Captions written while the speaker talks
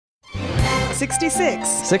66.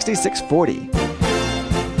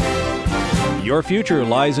 6640. Your future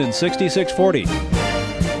lies in 6640.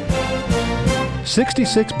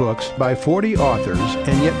 66 books by 40 authors,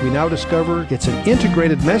 and yet we now discover it's an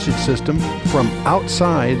integrated message system from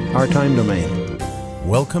outside our time domain.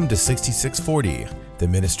 Welcome to 6640, the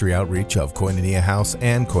ministry outreach of Koinonia House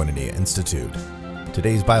and Koinonia Institute.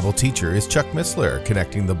 Today's Bible teacher is Chuck Missler,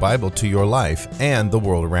 connecting the Bible to your life and the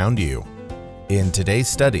world around you. In today's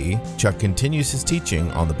study, Chuck continues his teaching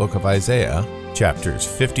on the book of Isaiah, chapters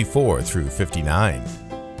 54 through 59.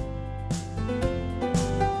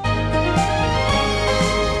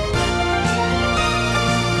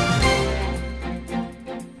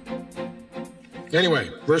 Anyway,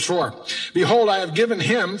 verse 4. Behold, I have given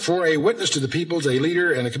him for a witness to the peoples, a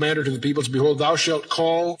leader and a commander to the peoples. Behold, thou shalt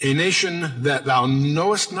call a nation that thou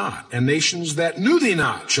knowest not, and nations that knew thee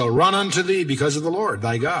not shall run unto thee because of the Lord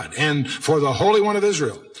thy God, and for the Holy One of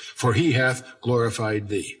Israel, for he hath glorified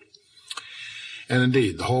thee. And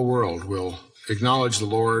indeed, the whole world will acknowledge the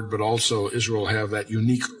Lord, but also Israel have that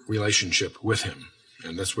unique relationship with him.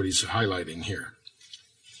 And that's what he's highlighting here.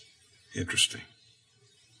 Interesting.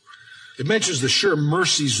 It mentions the sure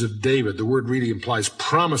mercies of David. The word really implies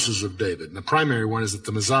promises of David. And the primary one is that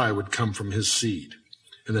the Messiah would come from his seed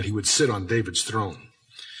and that he would sit on David's throne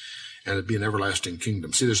and it'd be an everlasting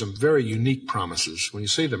kingdom. See, there's some very unique promises. When you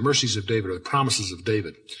say the mercies of David or the promises of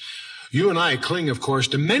David, you and I cling, of course,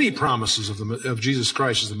 to many promises of Jesus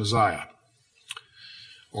Christ as the Messiah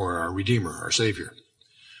or our Redeemer, our Savior.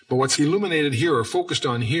 But what's illuminated here or focused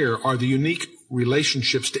on here are the unique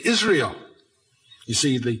relationships to Israel. You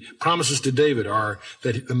see, the promises to David are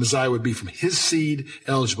that the Messiah would be from his seed,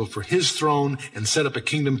 eligible for his throne, and set up a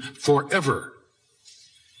kingdom forever.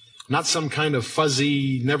 Not some kind of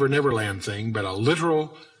fuzzy never land thing, but a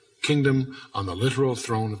literal kingdom on the literal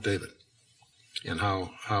throne of David. And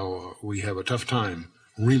how we have a tough time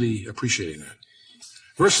really appreciating that.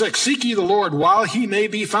 Verse 6, seek ye the Lord while he may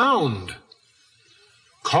be found.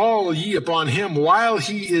 Call ye upon him while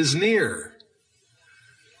he is near.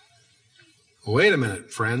 Wait a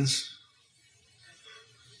minute, friends.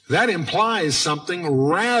 That implies something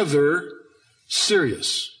rather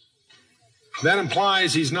serious. That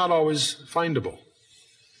implies he's not always findable.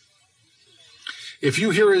 If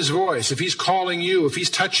you hear his voice, if he's calling you, if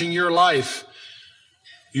he's touching your life,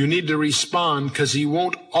 you need to respond because he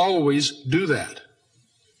won't always do that.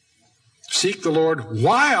 Seek the Lord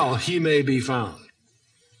while he may be found.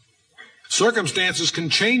 Circumstances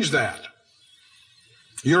can change that.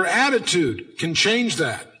 Your attitude can change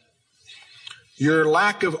that. Your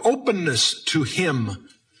lack of openness to him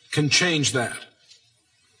can change that.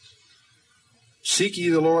 Seek ye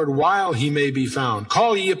the Lord while he may be found.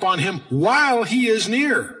 Call ye upon him while he is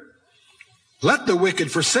near. Let the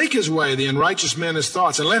wicked forsake his way, the unrighteous man his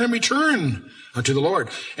thoughts, and let him return unto the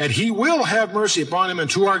Lord. And he will have mercy upon him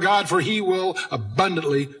and to our God, for he will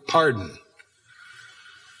abundantly pardon.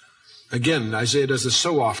 Again, Isaiah does this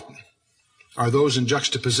so often. Are those in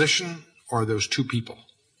juxtaposition, or are those two people?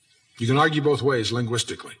 You can argue both ways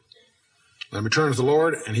linguistically. Let him return to the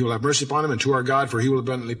Lord, and he will have mercy upon him, and to our God, for he will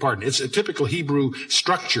abundantly pardon. It's a typical Hebrew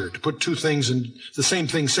structure to put two things in the same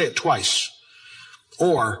thing, say it twice.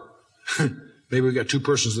 Or, maybe we've got two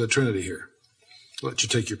persons of the Trinity here. I'll let you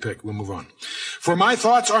take your pick. We'll move on. For my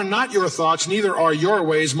thoughts are not your thoughts, neither are your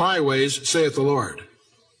ways my ways, saith the Lord.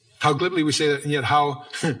 How glibly we say that, and yet how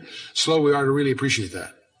slow we are to really appreciate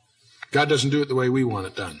that. God doesn't do it the way we want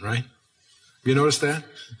it done, right? Have you noticed that?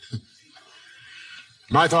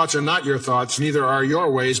 My thoughts are not your thoughts, neither are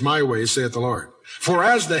your ways my ways, saith the Lord. For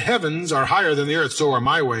as the heavens are higher than the earth, so are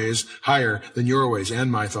my ways higher than your ways,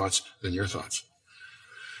 and my thoughts than your thoughts.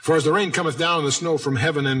 For as the rain cometh down and the snow from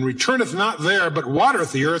heaven, and returneth not there, but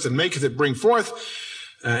watereth the earth, and maketh it bring forth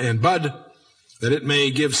and bud, that it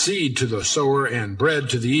may give seed to the sower and bread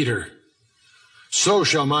to the eater, so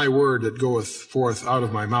shall my word that goeth forth out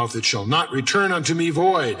of my mouth, it shall not return unto me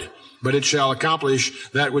void, but it shall accomplish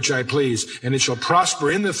that which I please, and it shall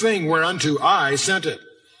prosper in the thing whereunto I sent it.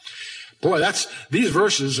 Boy, these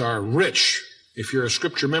verses are rich. If you're a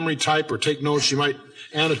scripture memory type or take notes, you might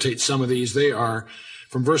annotate some of these. They are,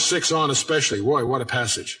 from verse 6 on especially. Boy, what a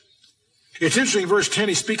passage. It's interesting, verse 10,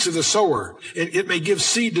 he speaks of the sower. It may give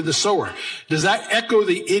seed to the sower. Does that echo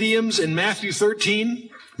the idioms in Matthew 13?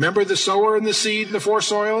 Remember the sower and the seed and the four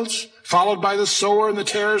soils, followed by the sower and the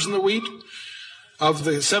tares and the wheat of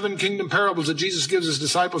the 7 kingdom parables that Jesus gives his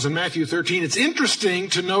disciples in Matthew 13. It's interesting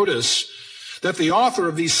to notice that the author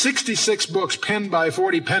of these 66 books penned by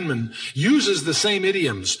 40 penmen uses the same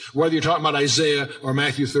idioms, whether you're talking about Isaiah or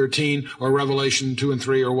Matthew 13 or Revelation 2 and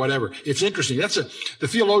 3 or whatever. It's interesting. The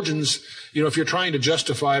theologians, if you're trying to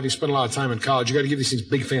justify, having spent a lot of time in college, you got to give these things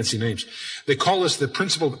big fancy names. They call this the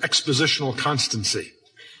principle of expositional constancy.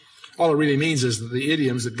 All it really means is that the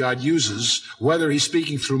idioms that God uses, whether he's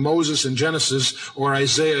speaking through Moses in Genesis or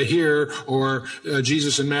Isaiah here or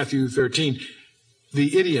Jesus in Matthew 13,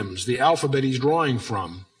 the idioms, the alphabet he's drawing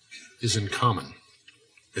from is in common.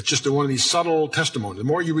 It's just one of these subtle testimonies. The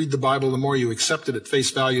more you read the Bible, the more you accept it at face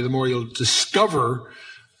value, the more you'll discover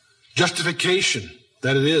justification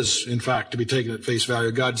that it is, in fact, to be taken at face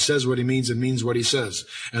value. God says what he means and means what he says.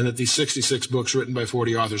 And that these 66 books written by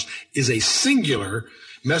 40 authors is a singular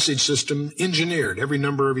message system engineered. Every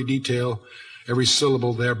number, every detail, every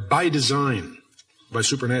syllable there by design, by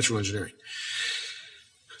supernatural engineering.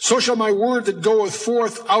 So shall my word that goeth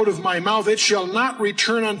forth out of my mouth, it shall not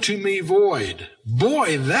return unto me void.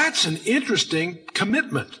 Boy, that's an interesting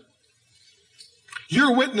commitment.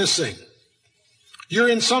 You're witnessing. You're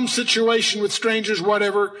in some situation with strangers,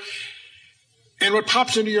 whatever, and what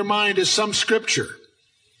pops into your mind is some scripture.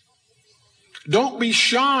 Don't be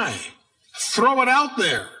shy. Throw it out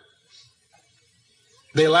there.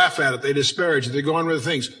 They laugh at it. They disparage it. They go on with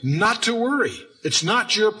things. Not to worry. It's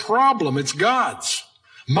not your problem. It's God's.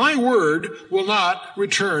 My word will not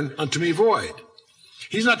return unto me void.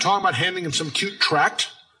 He's not talking about handing him some cute tract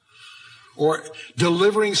or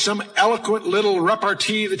delivering some eloquent little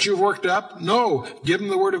repartee that you've worked up. No, give him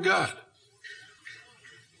the word of God.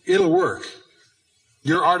 It'll work.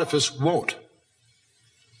 Your artifice won't.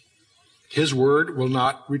 His word will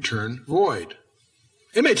not return void.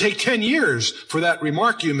 It may take 10 years for that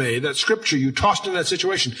remark you made, that scripture you tossed in that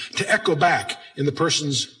situation, to echo back in the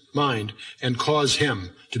person's mind and cause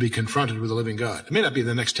him to be confronted with the living God. It may not be in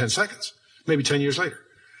the next 10 seconds, maybe 10 years later.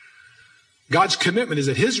 God's commitment is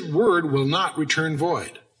that his word will not return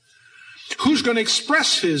void. Who's going to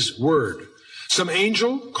express his word? Some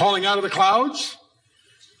angel calling out of the clouds?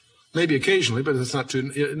 Maybe occasionally, but it's not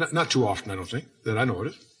too often, I don't think, that I know it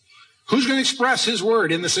is. Who's going to express his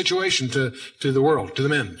word in the situation to the world, to the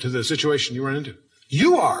men, to the situation you run into?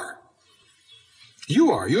 You are.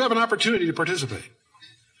 You are. You have an opportunity to participate.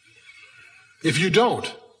 If you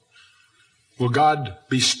don't, will God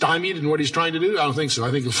be stymied in what he's trying to do? I don't think so.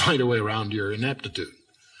 I think he'll find a way around your ineptitude.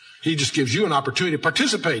 He just gives you an opportunity to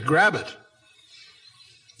participate. Grab it.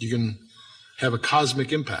 You can have a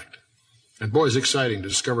cosmic impact. And boy, it's exciting to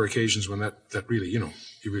discover occasions when that really, you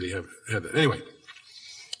really have that. Anyway.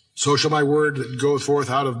 So shall my word that goeth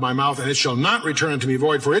forth out of my mouth, and it shall not return unto me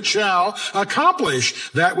void, for it shall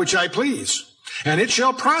accomplish that which I please. And it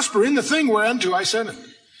shall prosper in the thing whereunto I sent it.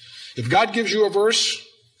 If God gives you a verse,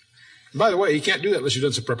 by the way, he can't do that unless you've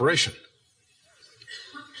done some preparation.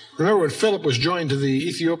 Remember when Philip was joined to the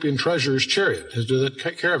Ethiopian treasurer's chariot, to the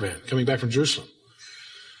caravan coming back from Jerusalem.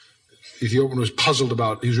 The Ethiopian was puzzled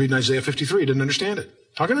he was reading Isaiah 53, didn't understand it.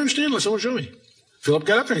 How can I understand unless someone show me? Philip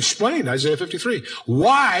got up there and explained Isaiah 53.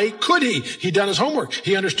 Why could he? He'd done his homework.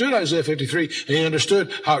 He understood Isaiah 53, and he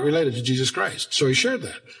understood how it related to Jesus Christ. So he shared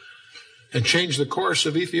that and changed the course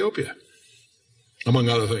of Ethiopia, among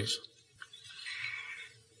other things.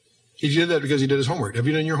 He did that because he did his homework. Have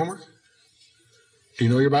you done your homework? Do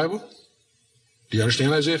you know your Bible? Do you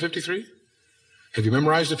understand Isaiah 53? Have you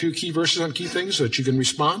memorized a few key verses on key things so that you can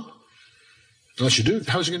respond? Unless you do,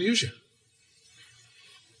 how's he going to use you?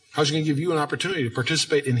 How's he going to give you an opportunity to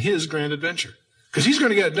participate in his grand adventure? Because he's going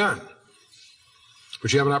to get it done.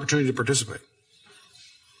 But you have an opportunity to participate.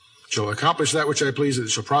 It shall accomplish that which I please, it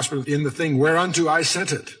shall prosper in the thing whereunto I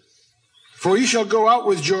sent it. For ye shall go out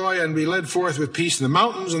with joy and be led forth with peace, and the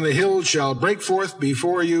mountains and the hills shall break forth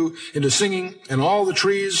before you into singing, and all the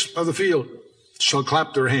trees of the field shall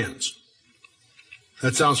clap their hands.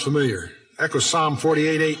 That sounds familiar. Echoes Psalm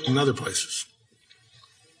 48:8 and other places.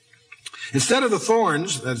 Instead of the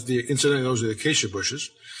thorns, incidentally those are the acacia bushes,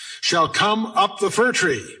 shall come up the fir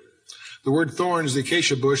tree. The word thorn is the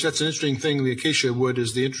acacia bush. That's an interesting thing. The acacia wood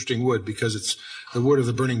is the interesting wood because it's the wood of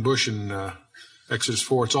the burning bush in Exodus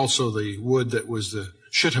 4. It's also the wood that was the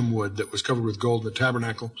shittim wood that was covered with gold in the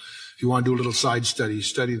tabernacle. If you want to do a little side study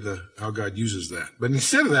how God uses that. But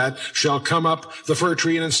instead of that shall come up the fir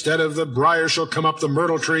tree, and instead of the briar shall come up the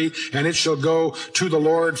myrtle tree, and it shall go to the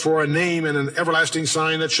Lord for a name and an everlasting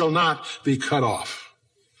sign that shall not be cut off.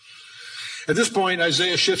 At this point,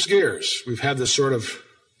 Isaiah shifts gears. We've had this sort of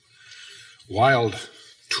wild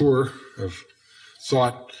tour of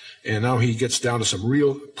thought, and now he gets down to some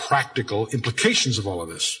real practical implications of all of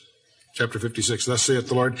this. Chapter 56, thus saith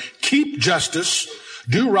the Lord, keep justice,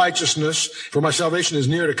 Do righteousness, for my salvation is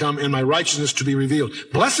near to come, and my righteousness to be revealed.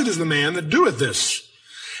 Blessed is the man that doeth this,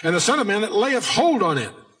 and the son of man that layeth hold on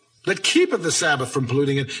it, that keepeth the Sabbath from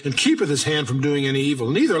polluting it, and keepeth his hand from doing any evil.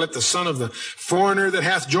 Neither let the son of the foreigner that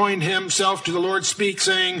hath joined himself to the Lord speak,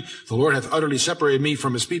 saying, the Lord hath utterly separated me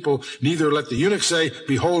from his people. Neither let the eunuch say,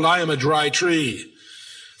 behold, I am a dry tree.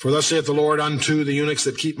 For thus saith the Lord unto the eunuchs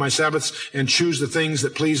that keep my Sabbaths, and choose the things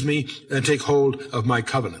that please me, and take hold of my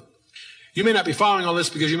covenant. You may not be following all this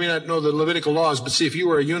because you may not know the Levitical laws, but see, if you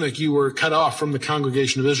were a eunuch, you were cut off from the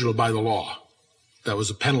congregation of Israel by the law. That was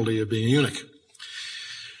a penalty of being a eunuch.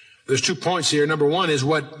 There's 2 points here. Number one is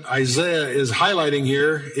what Isaiah is highlighting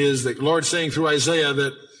here is the Lord saying through Isaiah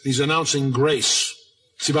that he's announcing grace.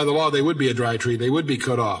 See, by the law, they would be a dry tree. They would be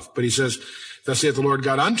cut off. But he says, thus saith the Lord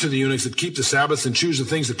God unto the eunuchs that keep the Sabbaths and choose the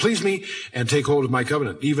things that please me and take hold of my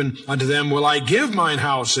covenant. Even unto them will I give mine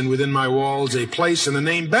house and within my walls a place and a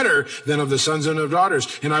name better than of the sons and of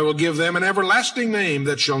daughters. And I will give them an everlasting name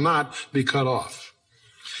that shall not be cut off.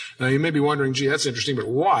 Now you may be wondering, gee, that's interesting, but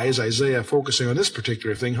why is Isaiah focusing on this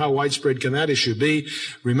particular thing? How widespread can that issue be?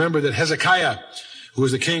 Remember that Hezekiah, who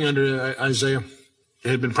was the king under Isaiah,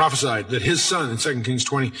 it had been prophesied that his son, in 2 Kings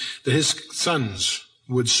 20, that his sons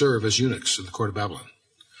would serve as eunuchs in the court of Babylon.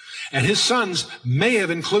 And his sons may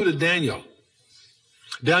have included Daniel.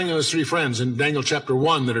 Daniel has 3 friends in Daniel chapter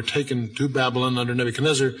 1 that are taken to Babylon under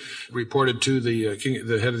Nebuchadnezzar, reported to the king,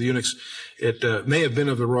 the head of the eunuchs. It may have been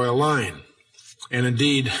of the royal line. And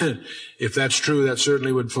indeed, if that's true, that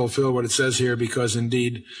certainly would fulfill what it says here, because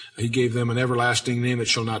indeed he gave them an everlasting name that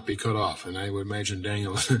shall not be cut off. And I would imagine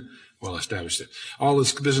Daniel well established it. All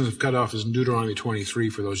this business of cut off is in Deuteronomy 23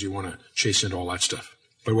 for those of you who want to chase into all that stuff.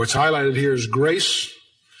 But what's highlighted here is grace.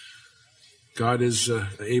 God is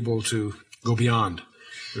able to go beyond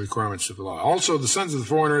the requirements of the law. Also, the sons of the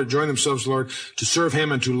foreigner join themselves to the Lord to serve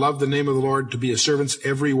him and to love the name of the Lord, to be his servants,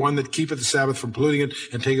 every one that keepeth the Sabbath from polluting it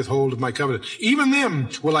and taketh hold of my covenant. Even them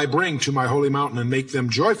will I bring to my holy mountain and make them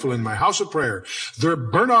joyful in my house of prayer. Their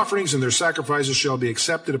burnt offerings and their sacrifices shall be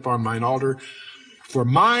accepted upon mine altar. For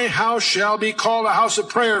my house shall be called a house of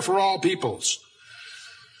prayer for all peoples.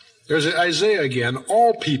 There's Isaiah again,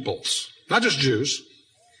 all peoples, not just Jews.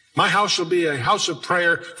 My house shall be a house of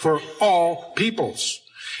prayer for all peoples.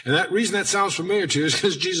 And that reason that sounds familiar to you is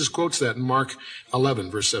because Jesus quotes that in Mark 11,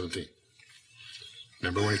 verse 17.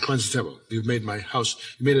 Remember when he cleansed the temple? You've made my house,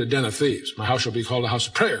 you made it a den of thieves. My house shall be called a house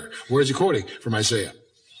of prayer. Where is he quoting? From Isaiah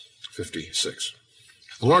 56.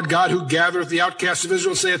 The Lord God who gathereth the outcasts of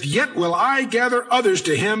Israel saith, yet will I gather others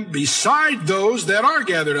to him beside those that are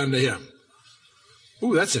gathered unto him.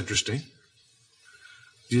 Ooh, that's interesting.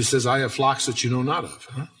 Jesus says, I have flocks that you know not of.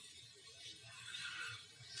 Huh?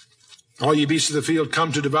 All ye beasts of the field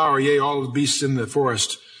come to devour, yea, all the beasts in the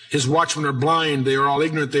forest. His watchmen are blind, they are all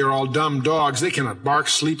ignorant, they are all dumb dogs. They cannot bark,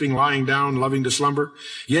 sleeping, lying down, loving to slumber.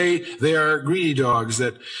 Yea, they are greedy dogs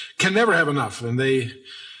that can never have enough, and they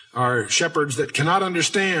are shepherds that cannot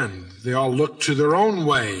understand. They all look to their own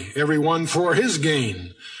way, every one for his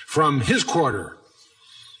gain, from his quarter.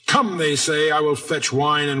 Come, they say, I will fetch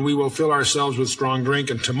wine, and we will fill ourselves with strong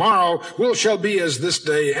drink, and tomorrow shall be as this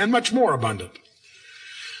day, and much more abundant.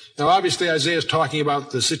 Now, obviously, Isaiah is talking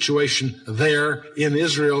about the situation there in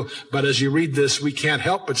Israel, but as you read this, we can't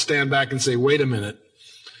help but stand back and say, wait a minute,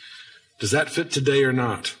 does that fit today or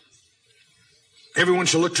not? Everyone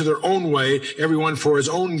shall look to their own way, everyone for his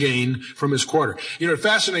own gain from his quarter. You know, it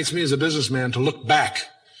fascinates me as a businessman to look back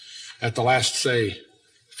at the last, say,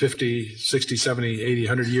 50, 60, 70, 80,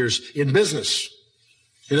 100 years in business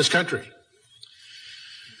in this country.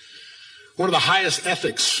 One of the highest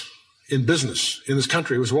ethics in business in this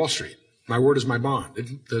country was Wall Street. My word is my bond.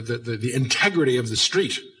 The integrity of the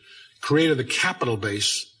street created the capital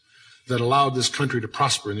base that allowed this country to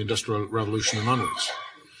prosper in the Industrial Revolution and onwards.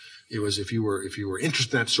 It was, if you were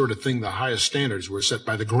interested in that sort of thing, the highest standards were set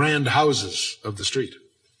by the grand houses of the street.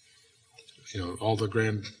 You know, all the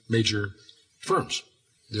grand major firms,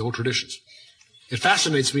 the old traditions. It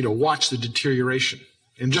fascinates me to watch the deterioration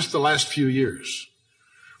in just the last few years,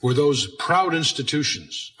 where those proud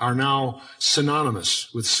institutions are now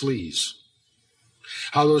synonymous with sleaze.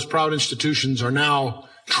 How those proud institutions are now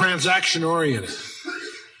transaction-oriented.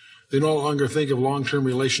 They no longer think of long-term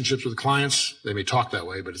relationships with clients. They may talk that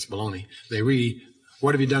way, but it's baloney. They really,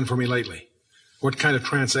 what have you done for me lately? What kind of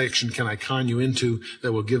transaction can I con you into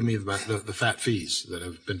that will give me the fat fees that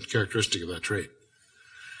have been characteristic of that trade?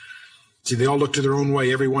 See, they all look to their own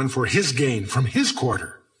way, everyone for his gain from his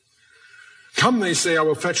quarter. Come, they say, I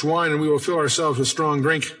will fetch wine, and we will fill ourselves with strong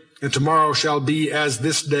drink, and tomorrow shall be as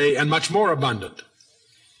this day, and much more abundant.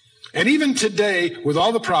 And even today, with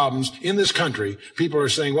all the problems in this country, people are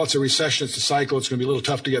saying, well, it's a recession, it's a cycle, it's going to be a little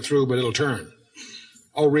tough to get through, but it'll turn.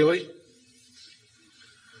 Oh, really?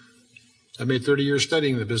 I made 30 years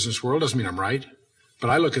studying the business world. Doesn't mean I'm right. But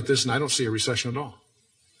I look at this and I don't see a recession at all.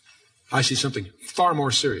 I see something far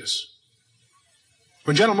more serious.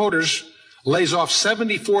 When General Motors lays off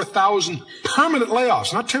 74,000 permanent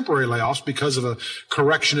layoffs, not temporary layoffs because of a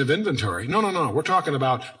correction of inventory. No. We're talking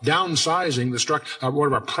about downsizing one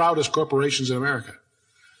of our proudest corporations in America.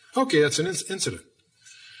 Okay, that's an incident.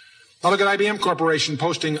 Now look at IBM Corporation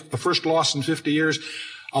posting the first loss in 50 years,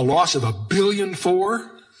 a loss of $1.4 billion.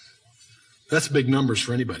 That's big numbers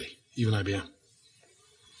for anybody, even IBM.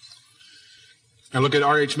 And look at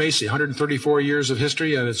R.H. Macy, 134 years of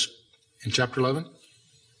history, and it's in chapter 11.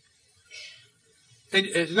 And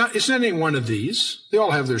it's not any one of these. They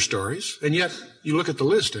all have their stories. And yet, you look at the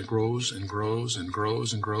list, it grows and grows and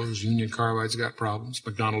grows and grows. Union Carbide's got problems.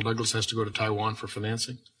 McDonnell Douglas has to go to Taiwan for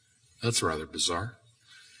financing. That's rather bizarre.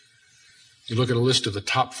 You look at a list of the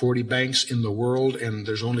top 40 banks in the world, and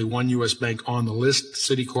there's only one U.S. bank on the list,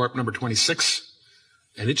 Citicorp, number 26,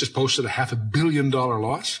 and it just posted a $500 million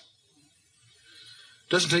loss.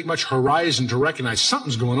 Doesn't take much horizon to recognize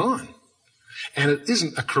something's going on. And it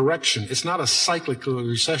isn't a correction. It's not a cyclical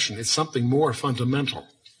recession. It's something more fundamental.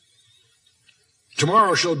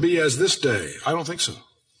 Tomorrow shall be as this day. I don't think so.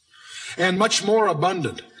 And much more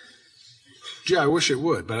abundant. Gee, I wish it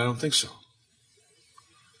would, but I don't think so.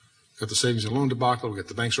 Got the savings and loan debacle. We've got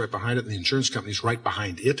the banks right behind it and the insurance companies right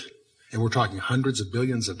behind it. And we're talking hundreds of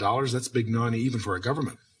billions of dollars. That's big money even for a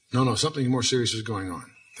government. No, something more serious is going on.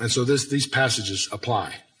 And so these passages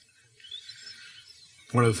apply.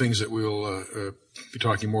 One of the things that we'll be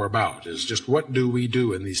talking more about is just what do we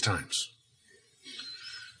do in these times?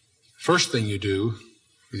 First thing you do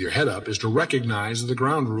with your head up is to recognize that the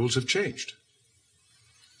ground rules have changed.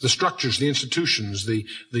 The structures, the institutions,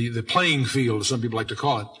 the playing field, as some people like to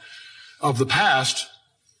call it, of the past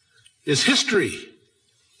is history.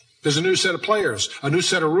 There's a new set of players, a new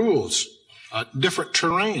set of rules, a different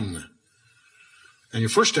terrain. And your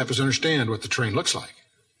first step is to understand what the terrain looks like,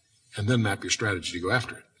 and then map your strategy to go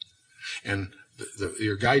after it. And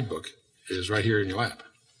your guidebook is right here in your lap.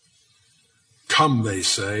 Come, they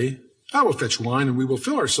say, I will fetch wine, and we will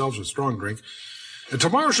fill ourselves with strong drink. And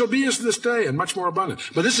tomorrow shall be as this day, and much more abundant.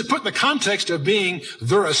 But this is put in the context of being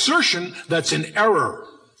their assertion that's in error.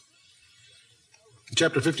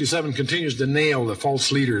 Chapter 57 continues to nail the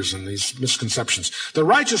false leaders and these misconceptions. The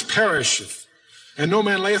righteous perisheth, and no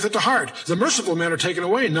man layeth it to heart. The merciful men are taken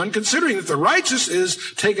away, none considering that the righteous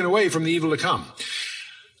is taken away from the evil to come.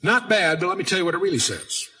 Not bad, but let me tell you what it really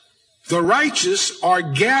says. The righteous are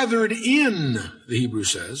gathered in, the Hebrew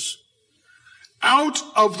says, out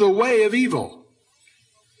of the way of evil.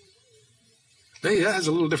 Hey, that has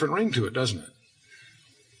a little different ring to it, doesn't it?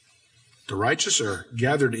 The righteous are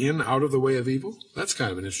gathered in out of the way of evil. That's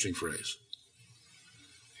kind of an interesting phrase.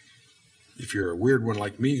 If you're a weird one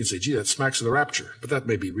like me, you can say, gee, that smacks of the rapture. But that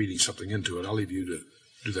may be reading something into it. I'll leave you to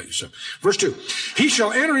do that yourself. Verse 2, he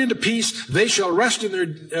shall enter into peace. They shall rest in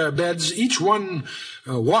their beds, each one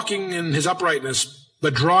walking in his uprightness.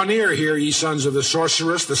 But draw near here, ye sons of the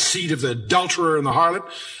sorceress, the seed of the adulterer and the harlot.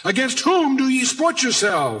 Against whom do ye sport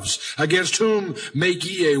yourselves? Against whom make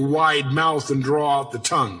ye a wide mouth and draw out the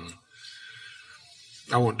tongue?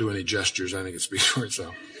 I won't do any gestures. I think it speaks for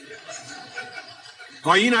itself.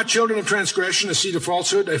 Are ye not children of transgression, a seed of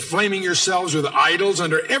falsehood, inflaming yourselves with idols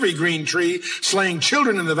under every green tree, slaying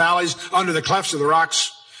children in the valleys, under the clefts of the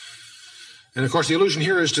rocks? And of course, the allusion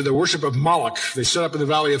here is to the worship of Moloch. They set up in the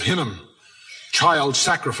valley of Hinnom, child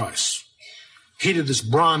sacrifice. Heated this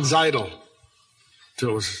bronze idol till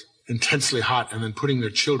it was intensely hot, and then putting their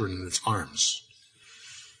children in its arms.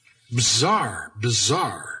 Bizarre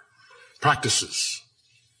practices.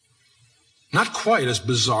 Not quite as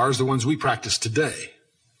bizarre as the ones we practice today.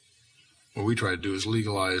 What we try to do is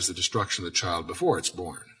legalize the destruction of the child before it's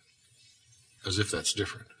born. As if that's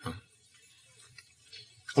different, huh?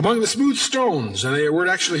 Among the smooth stones, and the word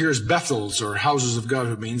actually here is Bethels, or houses of God,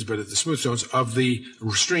 it means, but the smooth stones of the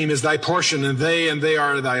stream is thy portion, and they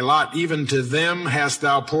are thy lot. Even to them hast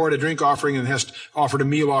thou poured a drink offering and hast offered a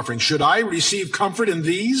meal offering. Should I receive comfort in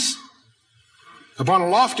these? Upon a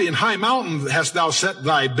lofty and high mountain hast thou set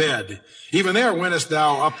thy bed. Even there wentest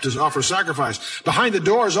thou up to offer sacrifice. Behind the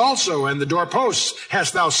doors also and the doorposts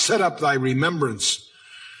hast thou set up thy remembrance.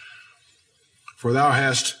 For thou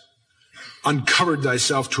hast uncovered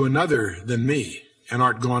thyself to another than me, and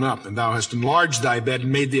art gone up, and thou hast enlarged thy bed,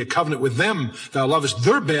 and made thee a covenant with them. Thou lovest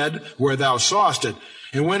their bed where thou sawest it,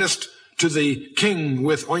 and wentest to the king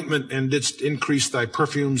with ointment, and didst increase thy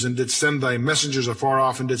perfumes, and didst send thy messengers afar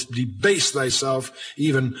off, and didst debase thyself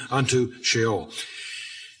even unto Sheol.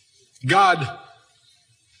 God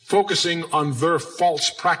focusing on their false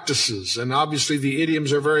practices, and obviously the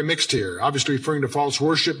idioms are very mixed here, obviously referring to false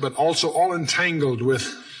worship, but also all entangled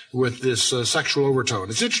with this sexual overtone.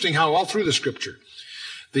 It's interesting how all through the Scripture,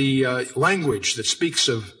 the language that speaks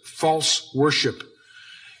of false worship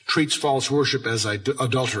treats false worship as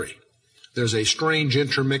adultery. There's a strange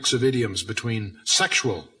intermix of idioms between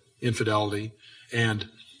sexual infidelity and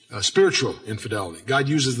spiritual infidelity. God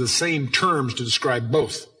uses the same terms to describe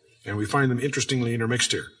both, and we find them interestingly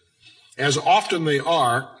intermixed here. As often they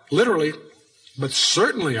are, literally, but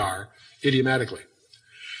certainly are, idiomatically.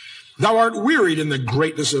 Thou art wearied in the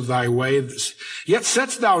greatness of thy ways, yet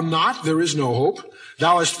saidst thou not, there is no hope.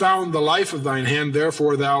 Thou hast found the life of thine hand,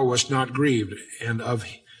 therefore thou wast not grieved. And of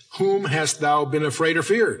whom hast thou been afraid or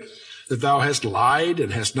feared? That thou hast lied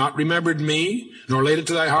and hast not remembered me, nor laid it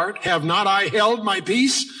to thy heart? Have not I held my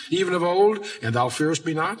peace, even of old, and thou fearest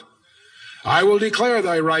me not? I will declare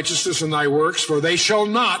thy righteousness and thy works, for they shall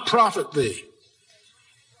not profit thee.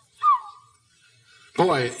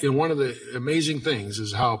 Boy, one of the amazing things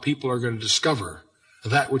is how people are going to discover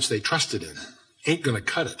that which they trusted in ain't going to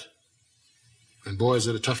cut it. And boy, is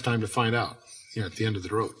it a tough time to find out, at the end of the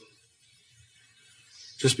road.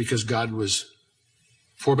 Just because God was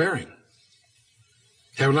forbearing.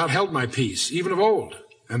 Have not held my peace, even of old,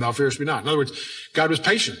 and thou fearest me not. In other words, God was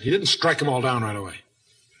patient. He didn't strike them all down right away.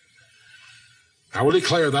 I will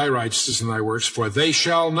declare thy righteousness and thy works, for they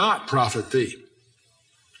shall not profit thee.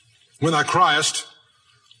 When thou criest,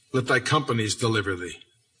 let thy companies deliver thee.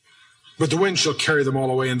 But the wind shall carry them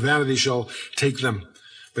all away, and vanity shall take them.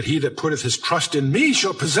 But he that putteth his trust in me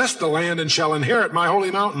shall possess the land, and shall inherit my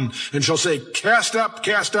holy mountain, and shall say, cast up,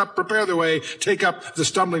 prepare the way, take up the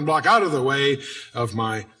stumbling block out of the way of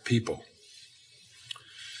my people.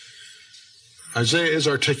 Isaiah is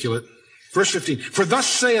articulate. Verse 15, for thus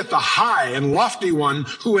saith the high and lofty one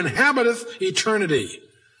who inhabiteth eternity,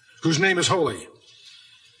 whose name is holy.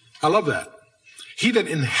 I love that. He that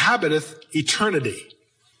inhabiteth eternity.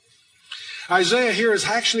 Isaiah here is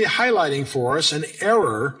actually highlighting for us an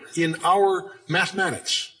error in our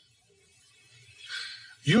mathematics.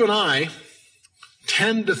 You and I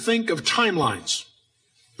tend to think of timelines.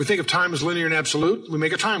 We think of time as linear and absolute. We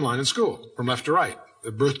make a timeline in school, from left to right,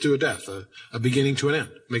 a birth to a death, a beginning to an end.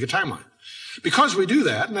 Make a timeline. Because we do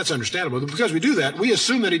that, and that's understandable, but because we do that, we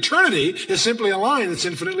assume that eternity is simply a line that's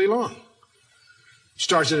infinitely long. It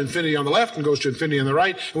starts at infinity on the left and goes to infinity on the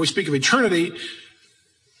right, and we speak of eternity.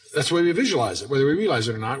 That's the way we visualize it. Whether we realize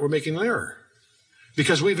it or not, we're making an error.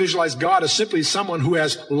 Because we visualize God as simply someone who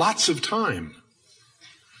has lots of time.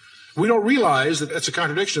 We don't realize that that's a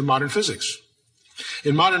contradiction of modern physics.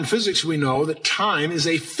 In modern physics, we know that time is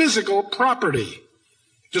a physical property,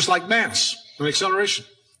 just like mass and acceleration.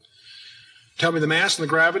 Tell me the mass and the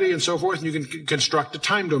gravity and so forth, and you can construct a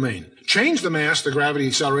time domain. Change the mass, the gravity,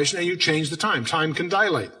 acceleration, and you change the time. Time can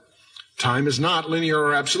dilate. Time is not linear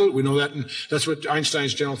or absolute. We know that, and that's what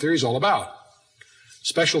Einstein's general theory is all about.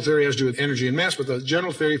 Special theory has to do with energy and mass, but the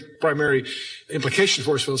general theory, primary implication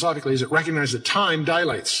for us philosophically, is it recognizes that time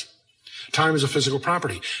dilates. Time is a physical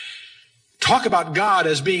property. Talk about God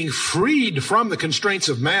as being freed from the constraints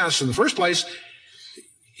of mass in the first place.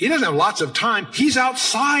 He doesn't have lots of time. He's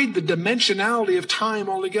outside the dimensionality of time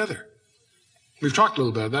altogether. We've talked a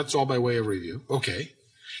little bit. That's all by way of review. Okay.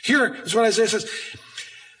 Here is what Isaiah says.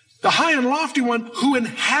 The high and lofty one who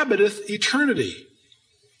inhabiteth eternity.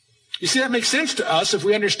 You see, that makes sense to us if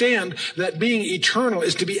we understand that being eternal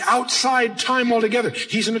is to be outside time altogether.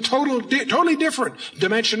 He's in a totally different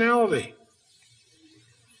dimensionality.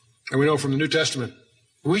 And we know from the New Testament,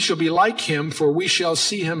 we shall be like him, for we shall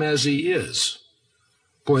see him as he is.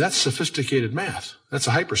 Boy, that's sophisticated math. That's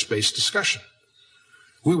a hyperspace discussion.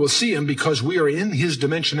 We will see him because we are in his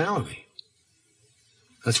dimensionality.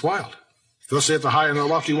 That's wild. Thus saith the high and the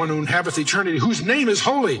lofty one who inhabiteth eternity, whose name is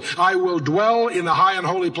holy. I will dwell in the high and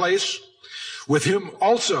holy place with him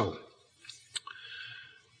also,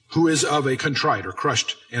 who is of a contrite or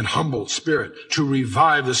crushed and humble spirit, to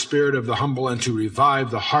revive the spirit of the humble and to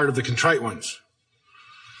revive the heart of the contrite ones.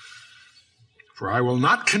 For I will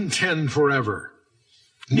not contend forever,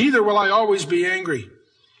 neither will I always be angry.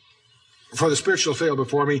 For the spirit shall fail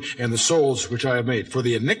before me, and the souls which I have made. For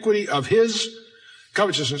the iniquity of his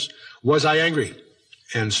covetousness was I angry,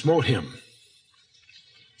 and smote him.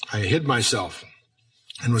 I hid myself,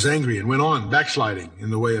 and was angry, and went on backsliding in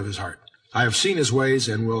the way of his heart. I have seen his ways,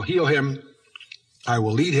 and will heal him. I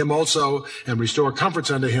will lead him also, and restore comforts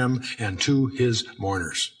unto him, and to his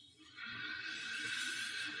mourners.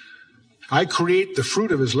 I create the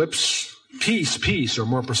fruit of his lips, peace, or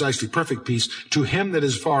more precisely, perfect peace, to him that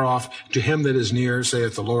is far off, to him that is near,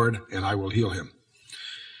 saith the Lord, and I will heal him.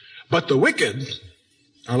 But the wicked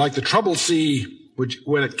are like the troubled sea, which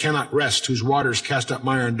when it cannot rest, whose waters cast up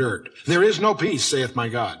mire and dirt. There is no peace, saith my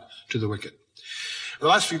God, to the wicked. The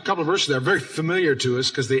last couple of verses are very familiar to us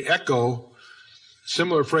because they echo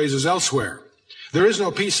similar phrases elsewhere. There is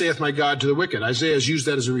no peace, saith my God, to the wicked. Isaiah has used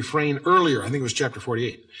that as a refrain earlier. I think it was chapter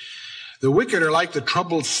 48. The wicked are like the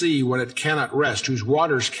troubled sea when it cannot rest, whose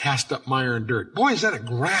waters cast up mire and dirt. Boy, is that a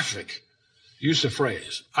graphic use of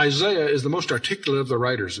phrase. Isaiah is the most articulate of the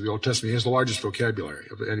writers of the Old Testament. He has the largest vocabulary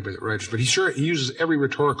of anybody that writes, but he uses every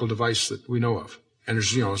rhetorical device that we know of. And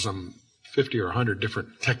there's, some 50 or 100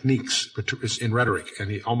 different techniques in rhetoric,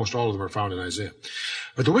 and almost all of them are found in Isaiah.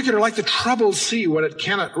 But the wicked are like the troubled sea when it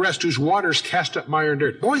cannot rest, whose waters cast up mire and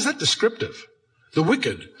dirt. Boy, is that descriptive. The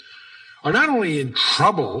wicked are not only in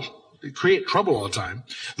trouble, they create trouble all the time.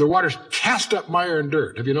 Their waters cast up mire and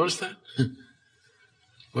dirt. Have you noticed that?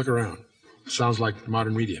 Look around. Sounds like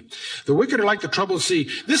modern media. The wicked are like the troubled sea.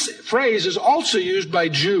 This phrase is also used by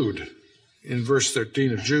Jude in verse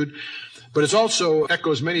 13 of Jude, but it also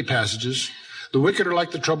echoes many passages. The wicked are like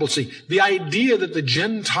the troubled sea. The idea that the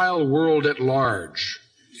Gentile world at large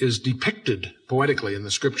is depicted poetically in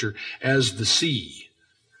the scripture as the sea.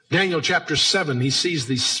 Daniel chapter 7, he sees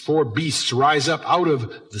these four beasts rise up out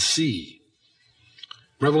of the sea.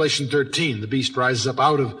 Revelation 13, the beast rises up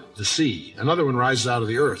out of the sea. Another one rises out of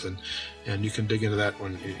the earth, and you can dig into that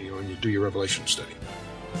when you do your Revelation study.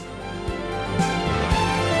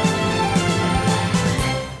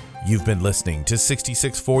 You've been listening to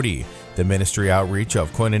 6640, the ministry outreach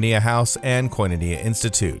of Koinonia House and Koinonia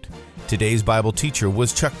Institute. Today's Bible teacher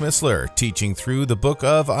was Chuck Missler, teaching through the book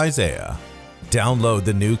of Isaiah. Download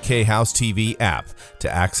the new K-House TV app to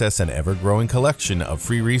access an ever-growing collection of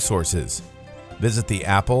free resources. Visit the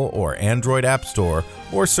Apple or Android App Store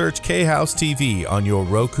or search K-House TV on your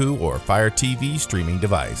Roku or Fire TV streaming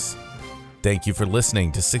device. Thank you for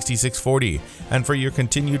listening to 6640 and for your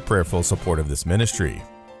continued prayerful support of this ministry.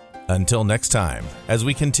 Until next time, as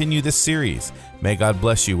we continue this series, may God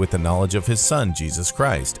bless you with the knowledge of His Son, Jesus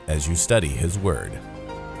Christ, as you study His Word.